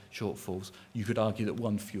area shortfalls. You could argue that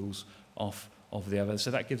one fuels off of the other.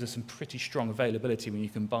 So that gives us some pretty strong availability when you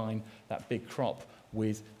combine that big crop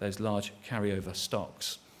with those large carryover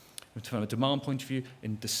stocks. From a demand point of view,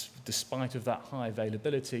 despite of that high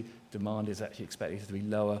availability, demand is actually expected to be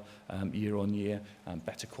lower year on year.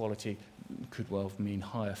 Better quality could well mean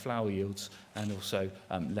higher flour yields, and also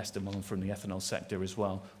less demand from the ethanol sector as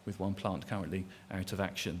well, with one plant currently out of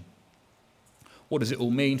action. What does it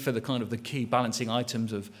all mean for the kind of the key balancing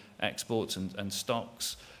items of exports and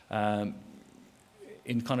stocks? In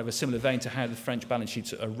kind of a similar vein to how the French balance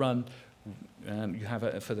sheets are run, you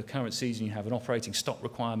have for the current season, you have an operating stock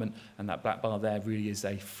requirement, and that black bar there really is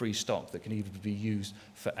a free stock that can either be used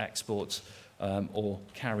for exports or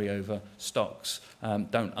carryover stocks.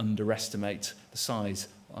 Don't underestimate the size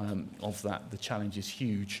of that. The challenge is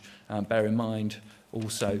huge. Bear in mind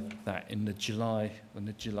also that in the July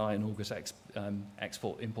and August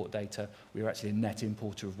export-import data, we were actually a net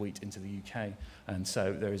importer of wheat into the UK, and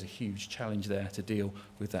so there is a huge challenge there to deal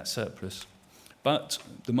with that surplus. But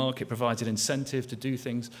the market provides an incentive to do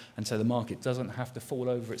things, and so the market doesn't have to fall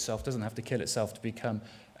over itself, doesn't have to kill itself to become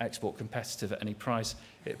export competitive at any price.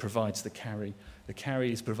 It provides the carry. The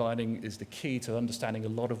carry is the key to understanding a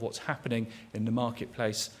lot of what's happening in the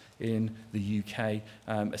marketplace in the UK.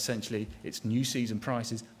 Essentially, it's new season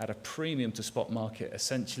prices at a premium to spot market,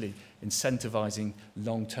 essentially incentivising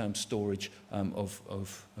long-term storage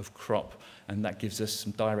of crop, and that gives us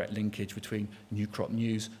some direct linkage between new crop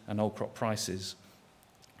news and old crop prices.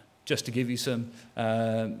 Just to give you some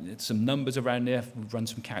numbers around there, we've run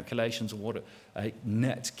some calculations of what a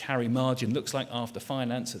net carry margin looks like after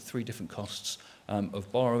finance at 3 different costs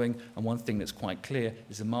of borrowing. And one thing that's quite clear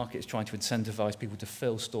is the market is trying to incentivise people to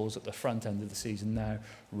fill stores at the front end of the season now,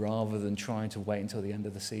 rather than trying to wait until the end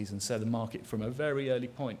of the season. So the market, from a very early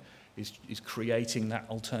point, is creating that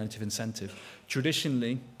alternative incentive.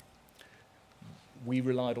 Traditionally, we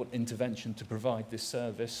relied on intervention to provide this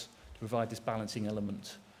service, to provide this balancing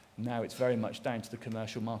element. Now it's very much down to the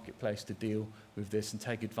commercial marketplace to deal with this and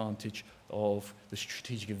take advantage of the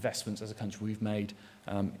strategic investments as a country we've made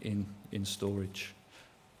in storage.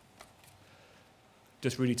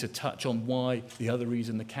 Just really to touch on why the other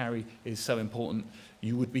reason the carry is so important,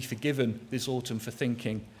 you would be forgiven this autumn for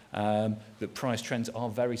thinking that price trends are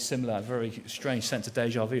very similar, a very strange sense of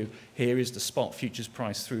deja vu. Here is the spot futures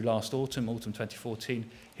price through last autumn, autumn 2014.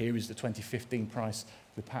 Here is the 2015 price.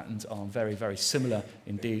 The patterns are very, very similar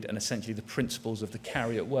indeed, and essentially the principles of the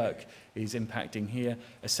carry at work is impacting here.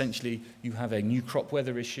 Essentially, you have a new crop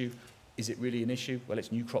weather issue. Is it really an issue? Well,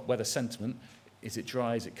 it's new crop weather sentiment. Is it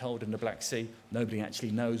dry? Is it cold in the Black Sea? Nobody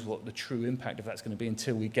actually knows what the true impact of that's going to be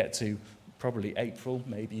until we get to probably April,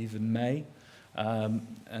 maybe even May.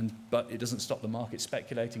 But it doesn't stop the market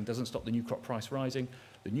speculating, doesn't stop the new crop price rising.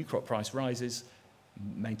 The new crop price rises,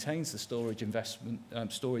 maintains the storage investment,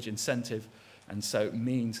 storage incentive, and so it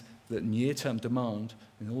means that near-term demand,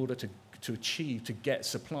 in order to get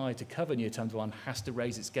supply to cover near-term demand, has to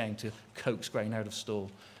raise its game to coax grain out of store.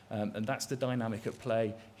 And that's the dynamic at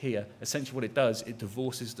play here. Essentially what it does, it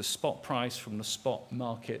divorces the spot price from the spot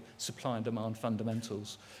market supply and demand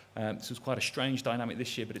fundamentals. This was quite a strange dynamic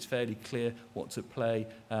this year, but it's fairly clear what's at play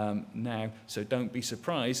now. So don't be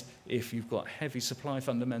surprised if you've got heavy supply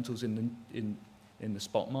fundamentals in the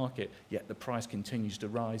spot market, yet the price continues to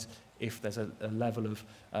rise if there's a level of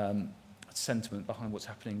sentiment behind what's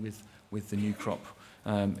happening with the new crop.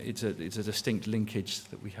 It's a distinct linkage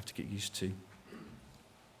that we have to get used to.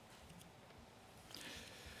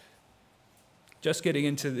 Just getting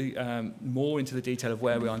into the more into the detail of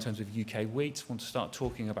where we are in terms of UK wheat, I want to start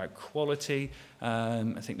talking about quality.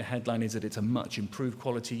 I think the headline is that it's a much improved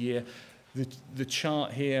quality year. The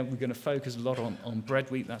chart here, we're going to focus a lot on bread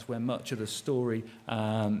wheat. That's where much of the story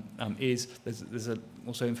is. There's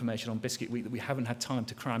also information on biscuit wheat that we haven't had time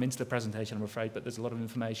to cram into the presentation, I'm afraid, but there's a lot of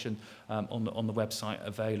information on the website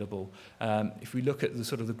available. If we look at the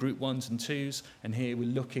sort of the group 1s and 2s, and here we're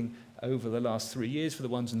looking over the last 3 years for the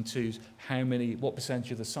 1s and 2s, what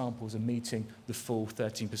percentage of the samples are meeting the full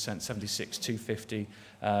 13%, 76, 250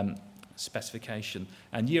 specification.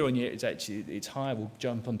 And year on year, it's higher. We'll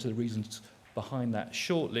jump onto the reasons behind that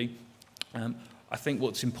shortly. I think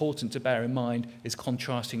what's important to bear in mind is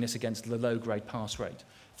contrasting this against the low-grade pass rate.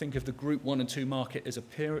 Think of the Group 1 and 2 market as a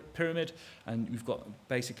pyramid, and we've got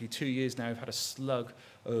basically 2 years now. We've had a slug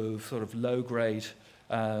of sort of low-grade,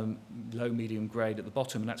 low-medium grade at the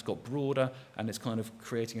bottom, and that's got broader, and it's kind of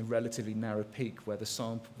creating a relatively narrow peak where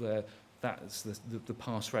that's the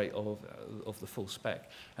pass rate of the full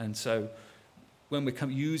spec. And so when we're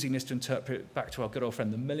using this to interpret it back to our good old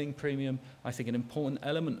friend, the milling premium, I think an important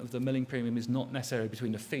element of the milling premium is not necessarily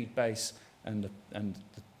between the feed base and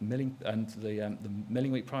the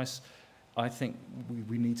milling wheat price. I think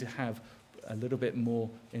we need to have a little bit more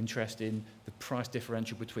interest in the price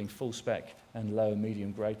differential between full spec and low and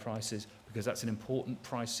medium grade prices, because that's an important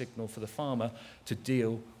price signal for the farmer to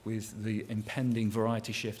deal with the impending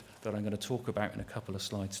variety shift that I'm going to talk about in a couple of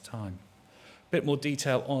slides' time. A bit more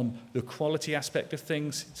detail on the quality aspect of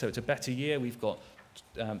things. So it's a better year. We've got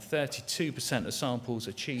 32% of samples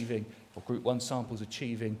achieving, or Group 1 samples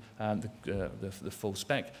achieving the full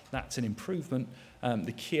spec. That's an improvement.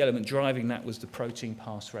 The key element driving that was the protein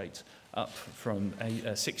pass rate, up from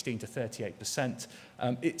 16 to 38%.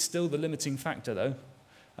 It's still the limiting factor, though,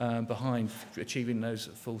 behind achieving those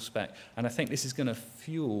full spec. And I think this is going to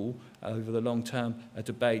fuel, over the long term, a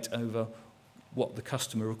debate over what the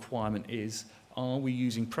customer requirement is. Are we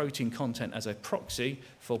using protein content as a proxy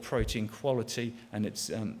for protein quality and its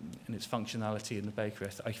functionality in the bakery?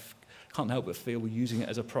 I can't help but feel we're using it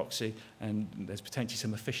as a proxy, and there's potentially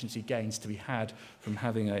some efficiency gains to be had from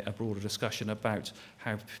having a broader discussion about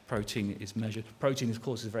how protein is measured. Protein, of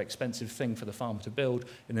course, is a very expensive thing for the farmer to build.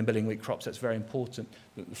 In the milling wheat crops, that's very important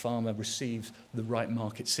that the farmer receives the right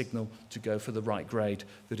market signal to go for the right grade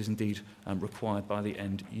that is indeed required by the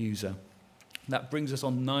end user. That brings us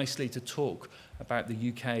on nicely to talk about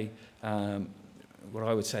the UK, what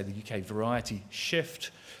I would say the UK variety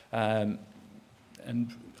shift. And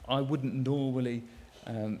I wouldn't normally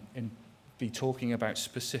be talking about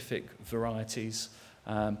specific varieties.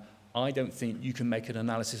 I don't think you can make an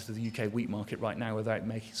analysis of the UK wheat market right now without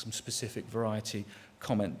making some specific variety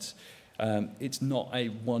comments. It's not a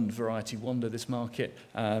one variety wonder, this market.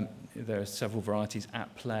 There are several varieties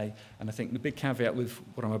at play. And I think the big caveat with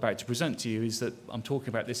what I'm about to present to you is that I'm talking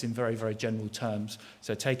about this in very, very general terms.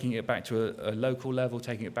 So taking it back to a local level,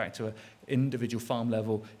 taking it back to an individual farm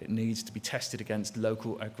level, it needs to be tested against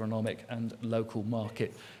local agronomic and local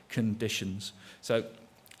market conditions. So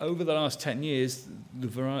over the last 10 years, the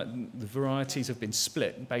varieties have been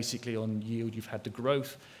split basically on yield. You've had the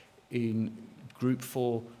growth in Group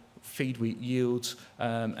 4 feed wheat yields,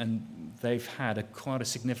 and they've had quite a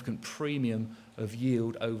significant premium of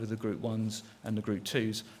yield over the Group 1s and the Group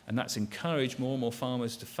 2s, and that's encouraged more and more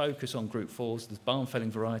farmers to focus on Group 4s, the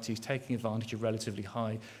barn-felling varieties, taking advantage of relatively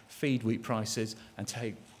high feed wheat prices and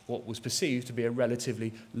take what was perceived to be a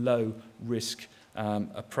relatively low-risk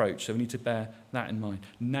approach. So we need to bear that in mind.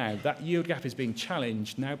 Now, that yield gap is being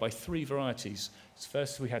challenged now by 3 varieties.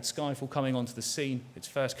 First, we had Skyfall coming onto the scene, its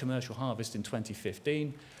first commercial harvest in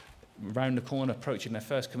 2015. Round the corner, approaching their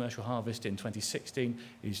first commercial harvest in 2016,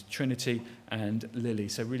 is Trinity and Lily.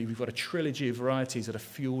 So really, we've got a trilogy of varieties that are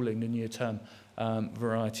fueling the near-term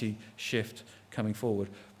variety shift coming forward.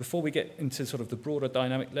 Before we get into sort of the broader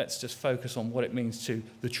dynamic, let's just focus on what it means to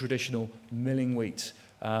the traditional milling wheat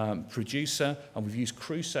producer, and we've used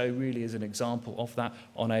Crusoe really as an example of that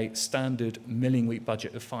on a standard milling wheat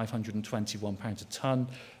budget of £521 a tonne.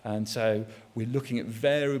 And so we're looking at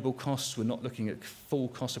variable costs, we're not looking at full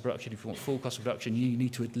cost of production. If you want full cost of production, you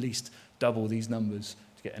need to at least double these numbers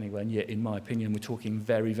to get anywhere near. In my opinion, we're talking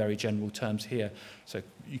very, very general terms here. So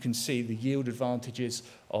you can see the yield advantages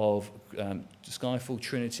of Skyfall,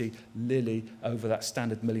 Trinity, Lily over that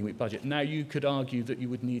standard milling wheat budget. Now you could argue that you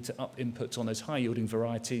would need to up inputs on those high yielding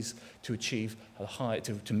varieties to achieve a high,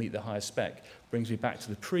 to meet the higher spec. Brings me back to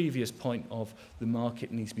the previous point of the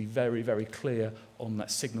market needs to be very, very clear on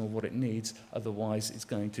that signal of what it needs. Otherwise, it's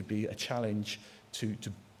going to be a challenge to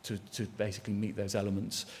basically meet those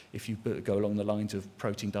elements. If you go along the lines of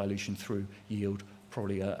protein dilution through yield,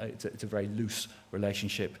 probably it's a very loose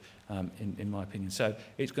relationship in my opinion. So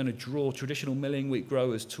it's going to draw traditional milling wheat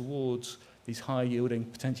growers towards these high yielding,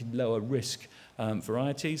 potentially lower risk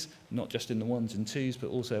varieties, not just in the 1s and 2s, but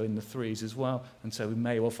also in the 3s as well. And so we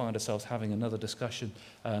may well find ourselves having another discussion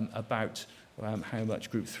about how much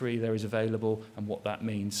Group 3 there is available and what that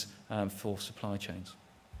means for supply chains.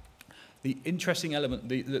 The interesting element,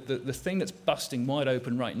 the thing that's busting wide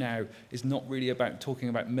open right now is not really about talking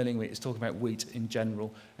about milling wheat, it's talking about wheat in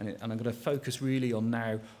general. And I'm going to focus really on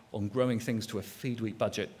now on growing things to a feed wheat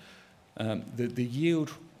budget. The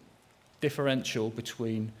yield differential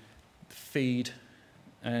between feed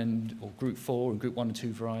or Group 4 and Group 1 and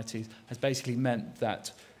 2 varieties has basically meant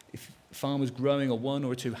that if farmers growing a 1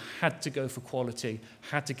 or a 2 had to go for quality,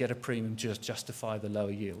 had to get a premium to justify the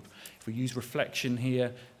lower yield. If we use Reflection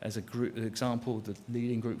here as an example, the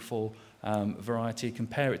leading Group 4 variety,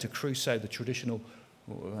 compare it to Crusoe, the traditional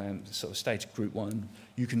sort of stated Group 1,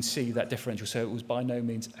 you can see that differential. So it was by no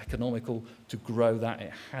means economical to grow that.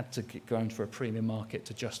 It had to get going for a premium market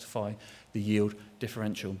to justify the yield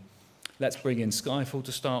differential. Let's bring in Skyfall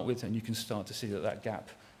to start with, and you can start to see that that gap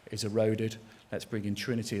is eroded. Let's bring in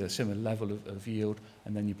Trinity at a similar level of yield,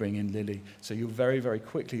 and then you bring in Lily. So you're very, very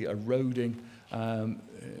quickly eroding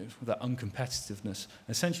that uncompetitiveness.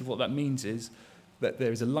 Essentially what that means is that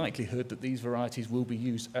there is a likelihood that these varieties will be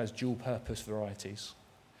used as dual-purpose varieties.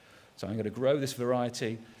 So I'm going to grow this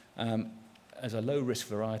variety as a low-risk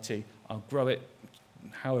variety. I'll grow it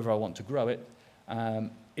however I want to grow it.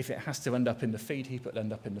 If it has to end up in the feed heap, it'll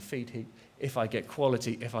end up in the feed heap. If I get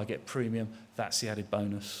quality, if I get premium, that's the added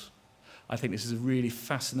bonus. I think this is a really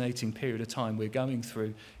fascinating period of time we're going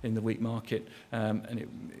through in the wheat market, and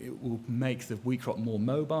it will make the wheat crop more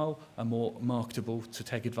mobile and more marketable to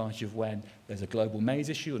take advantage of when there's a global maize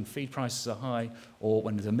issue and feed prices are high, or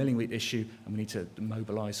when there's a milling wheat issue and we need to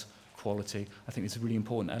mobilise quality. I think it's a really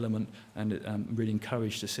important element, and I'm really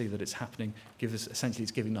encouraged to see that it's happening. Essentially,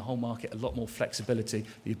 it's giving the whole market a lot more flexibility,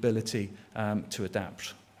 the ability to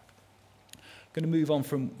adapt. I'm going to move on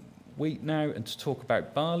from wheat now and to talk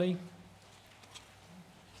about barley,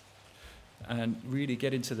 and really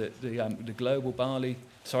get into the global barley,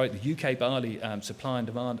 the UK barley supply and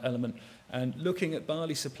demand element. And looking at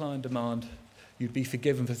barley supply and demand, you'd be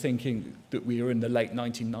forgiven for thinking that we are in the late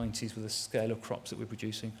 1990s with the scale of crops that we're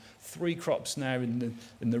producing. 3 crops now in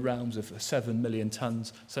the realms of 7 million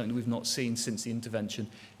tonnes, something we've not seen since the intervention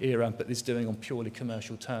era, but this doing on purely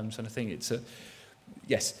commercial terms. And I think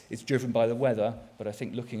yes, it's driven by the weather, but I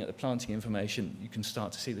think looking at the planting information, you can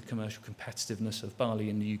start to see the commercial competitiveness of barley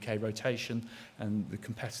in the UK rotation and the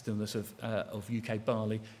competitiveness of UK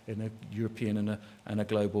barley in a European and a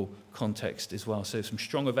global context as well. So some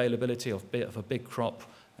strong availability of a big crop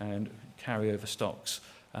and carryover stocks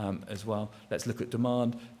as well. Let's look at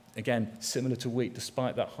demand. Again, similar to wheat,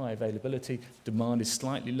 despite that high availability, demand is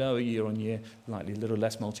slightly lower year on year, likely a little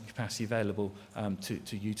less malting capacity available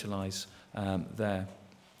to utilise there.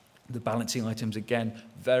 The balancing items, again,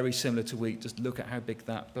 very similar to wheat. Just look at how big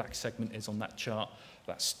that black segment is on that chart.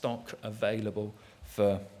 That stock available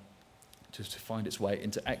to find its way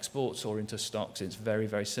into exports or into stocks. It's very,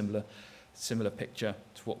 very similar picture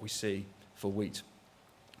to what we see for wheat.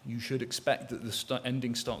 You should expect that the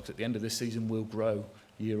ending stocks at the end of this season will grow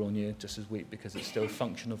year on year, just as wheat, because it's still a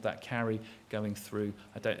function of that carry going through.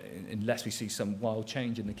 Unless we see some wild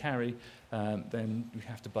change in the carry, then we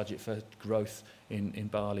have to budget for growth in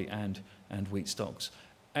barley and wheat stocks.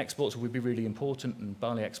 Exports will be really important, and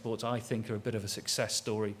barley exports, I think, are a bit of a success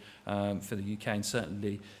story for the UK, and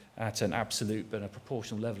certainly at an absolute but a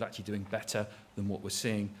proportional level, actually doing better than what we're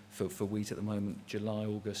seeing for wheat at the moment. July,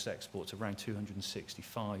 August exports around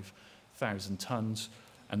 265,000 tonnes,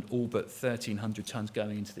 and all but 1,300 tonnes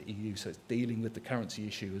going into the EU. So it's dealing with the currency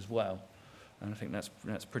issue as well. And I think that's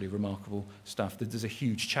pretty remarkable stuff. There's a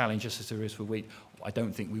huge challenge, just as there is for wheat. I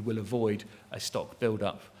don't think we will avoid a stock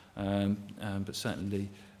build-up, but certainly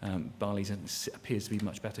barley appears to be in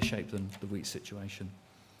much better shape than the wheat situation.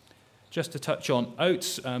 Just to touch on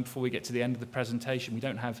oats, before we get to the end of the presentation, we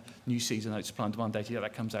don't have new season oat supply and demand data yet.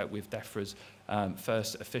 That comes out with DEFRA's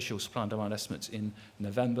first official supply and demand estimates in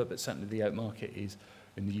November, but certainly the oat market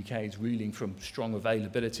in the UK is reeling from strong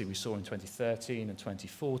availability we saw in 2013 and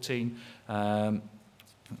 2014. And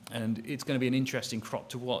it's going to be an interesting crop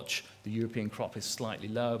to watch. The European crop is slightly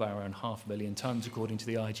lower by around 500,000 tonnes, according to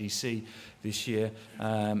the IGC this year.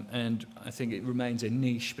 And I think it remains a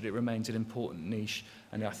niche, but it remains an important niche.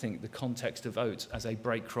 And I think the context of oats as a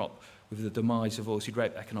break crop with the demise of oilseed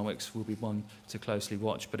rape economics will be one to closely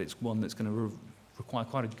watch, but it's one that's going to require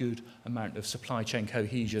quite a good amount of supply chain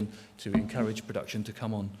cohesion to encourage production to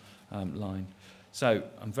come on line. So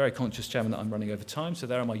I'm very conscious, Chairman, that I'm running over time. So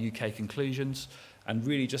there are my UK conclusions. And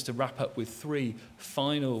really just to wrap up with 3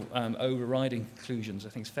 final overriding conclusions, I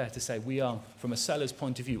think it's fair to say we are, from a seller's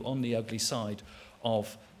point of view, on the ugly side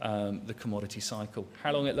of the commodity cycle.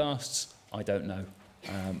 How long it lasts, I don't know.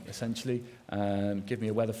 Essentially, give me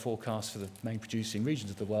a weather forecast for the main producing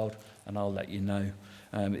regions of the world and I'll let you know.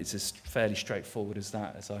 It's as fairly straightforward as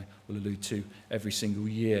that, as I will allude to every single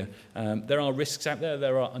year. There are risks out there.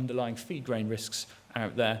 There are underlying feed grain risks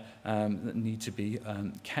out there that need to be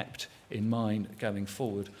kept in mind going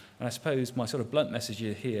forward. And I suppose my sort of blunt message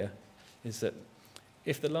here is that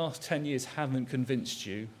if the last 10 years haven't convinced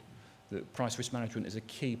you that price risk management is a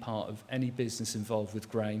key part of any business involved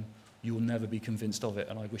with grain, you will never be convinced of it,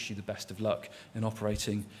 and I wish you the best of luck in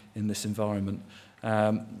operating in this environment.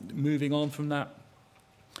 Moving on from that,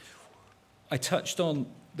 I touched on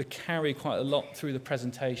the carry quite a lot through the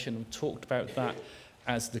presentation and talked about that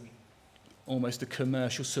as almost a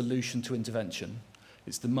commercial solution to intervention.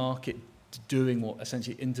 It's the market doing what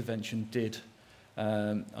essentially intervention did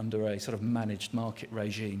under a sort of managed market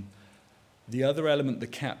regime. The other element the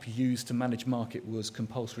CAP used to manage market was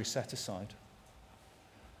compulsory set-aside.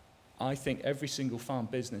 I think every single farm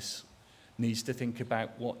business needs to think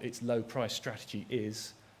about what its low price strategy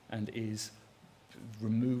is, and is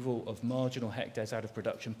removal of marginal hectares out of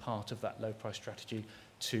production part of that low price strategy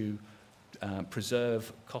to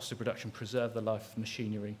preserve cost of production, preserve the life of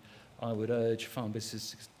machinery. I would urge farm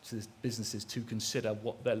businesses to consider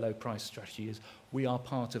what their low price strategy is. We are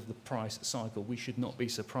part of the price cycle. We should not be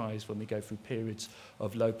surprised when we go through periods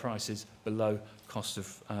of low prices below cost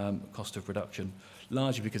of production,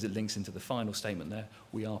 largely because it links into the final statement there.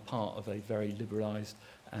 We are part of a very liberalised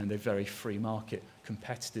and a very free market.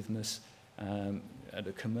 Competitiveness at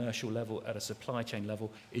a commercial level, at a supply chain level,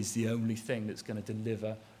 is the only thing that's going to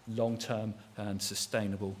deliver long-term and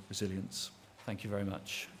sustainable resilience. Thank you very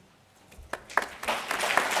much.